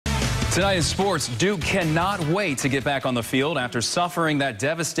Tonight in sports, Duke cannot wait to get back on the field after suffering that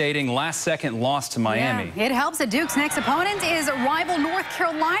devastating last-second loss to Miami. Yeah, it helps that Duke's next opponent is rival North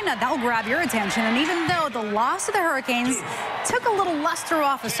Carolina. That'll grab your attention. And even though the loss to the Hurricanes took a little luster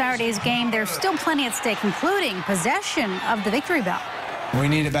off of Saturday's game, there's still plenty at stake, including possession of the victory bell. We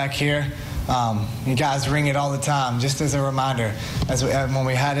need it back here. You guys ring it all the time, just as a reminder, when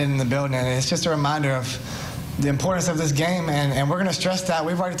we had it in the building. And it's just a reminder of the importance of this game, and we're going to stress that.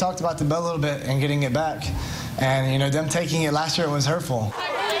 We've already talked about the bell a little bit and getting it back. And, you know, them taking it last year was hurtful.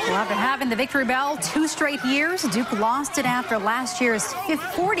 Well, after having the victory bell 2 straight years, Duke lost it after last year's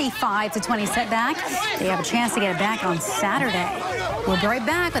 45-20 setback. They have a chance to get it back on Saturday. We'll be right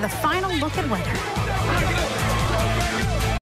back with a final look at weather.